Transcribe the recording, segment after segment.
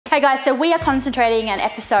Hey guys, so we are concentrating an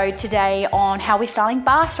episode today on how we're styling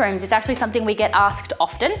bathrooms. It's actually something we get asked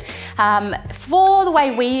often. For the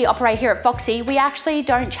way we operate here at Foxy, we actually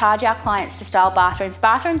don't charge our clients to style bathrooms.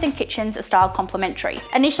 Bathrooms and kitchens are styled complimentary.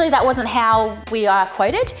 Initially, that wasn't how we are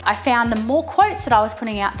quoted. I found the more quotes that I was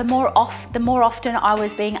putting out, the more often I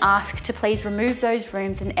was being asked to please remove those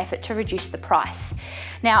rooms in an effort to reduce the price.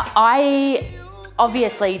 Now, I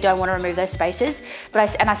obviously don't want to remove those spaces,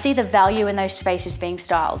 but I see the value in those spaces being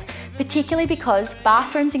styled, particularly because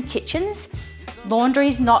bathrooms and kitchens,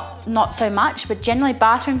 laundries not so much, but generally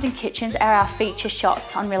bathrooms and kitchens are our feature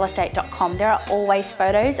shots on realestate.com. There are always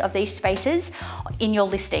photos of these spaces in your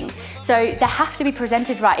listing. So they have to be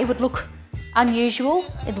presented right. It would look unusual,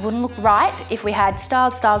 it wouldn't look right if we had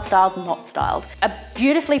styled, not styled. A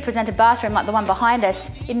beautifully presented bathroom like the one behind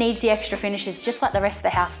us, it needs the extra finishes just like the rest of the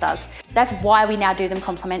house does. That's why we now do them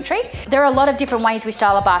complimentary. There are a lot of different ways we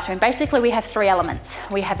style a bathroom. Basically, we have three elements.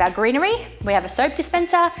 We have our greenery, we have a soap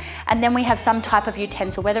dispenser, and then we have some type of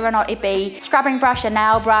utensil, whether or not it be scrubbing brush, a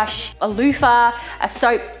nail brush, a loofah, a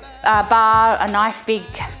soap bar, a nice big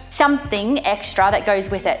something extra that goes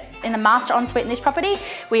with it. In the master ensuite in this property,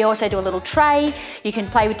 we also do a little tray. You can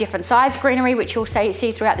play with different size greenery, which you'll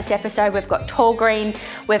see throughout this episode. We've got tall green,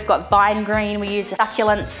 we've got vine green, we use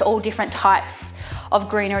succulents, all different types of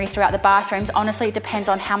greenery throughout the bathrooms. Honestly, it depends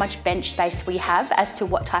on how much bench space we have as to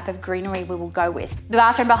what type of greenery we will go with. The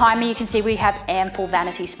bathroom behind me, you can see we have ample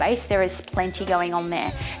vanity space. There is plenty going on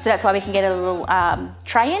there. So that's why we can get a little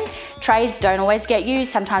tray in. Trays don't always get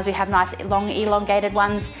used. Sometimes we have nice long elongated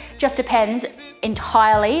ones. Just depends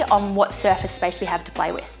entirely on what surface space we have to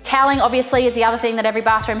play with. Toweling obviously is the other thing that every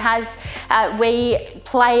bathroom has. We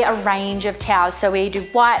play a range of towels. So we do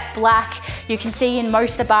white, black. You can see in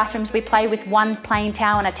most of the bathrooms we play with one plain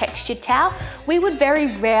towel and a textured towel. We would very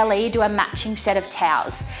rarely do a matching set of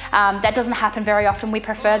towels. That doesn't happen very often. We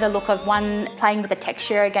prefer the look of one playing with a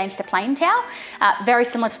texture against a plain towel, very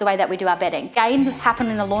similar to the way that we do our bedding. Again, happen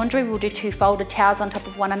in the laundry, we'll do two folded towels on top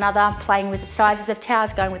of one another, playing with the sizes of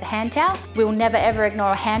towels, going with a hand towel. We will never ever ignore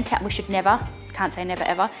a hand towel. We should never, can't say never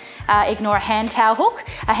ever, ignore a hand towel hook.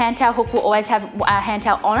 A hand towel hook will always have a hand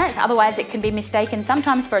towel on it, otherwise it can be mistaken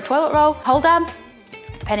sometimes for a toilet roll holder,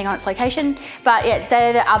 depending on its location. But yeah,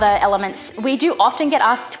 they're the other elements. We do often get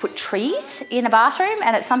asked to put trees in a bathroom,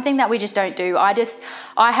 and it's something that we just don't do.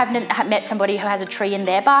 I haven't met somebody who has a tree in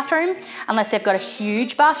their bathroom unless they've got a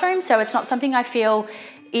huge bathroom, so it's not something I feel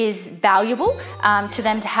is valuable to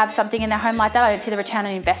them to have something in their home like that. I don't see the return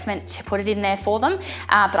on investment to put it in there for them,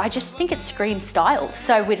 but I just think it screams styled,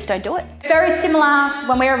 so we just don't do it. Very similar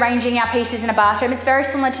when we're arranging our pieces in a bathroom, it's very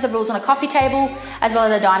similar to the rules on a coffee table as well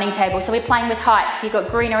as a dining table. So we're playing with heights. You've got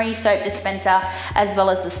greenery, soap dispenser, as well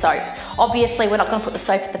as the soap. Obviously, we're not gonna put the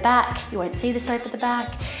soap at the back. You won't see the soap at the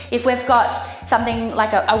back. If we've got something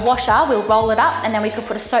like a washer, we'll roll it up and then we could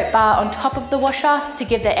put a soap bar on top of the washer to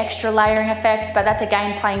give the extra layering effect, but that's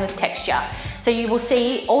again playing with texture. So you will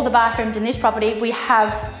see all the bathrooms in this property, we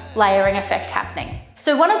have layering effect happening.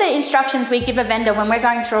 So one of the instructions we give a vendor when we're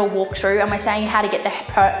going through a walkthrough and we're saying how to get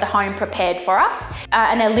the home prepared for us,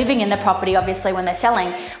 and they're living in the property obviously when they're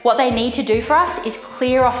selling, what they need to do for us is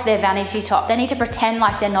clear off their vanity top. They need to pretend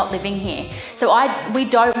like they're not living here. So we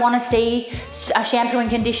don't want to see a shampoo and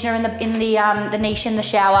conditioner in the niche in the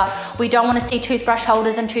shower. We don't want to see toothbrush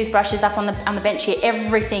holders and toothbrushes up on the bench here.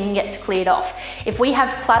 Everything gets cleared off. If we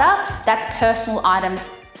have clutter, that's personal items.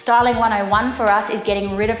 Styling 101 for us is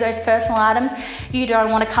getting rid of those personal items. You don't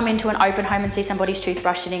want to come into an open home and see somebody's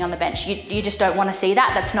toothbrush sitting on the bench. You just don't want to see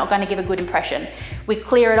that. That's not going to give a good impression. We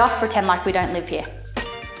clear it off, pretend like we don't live here.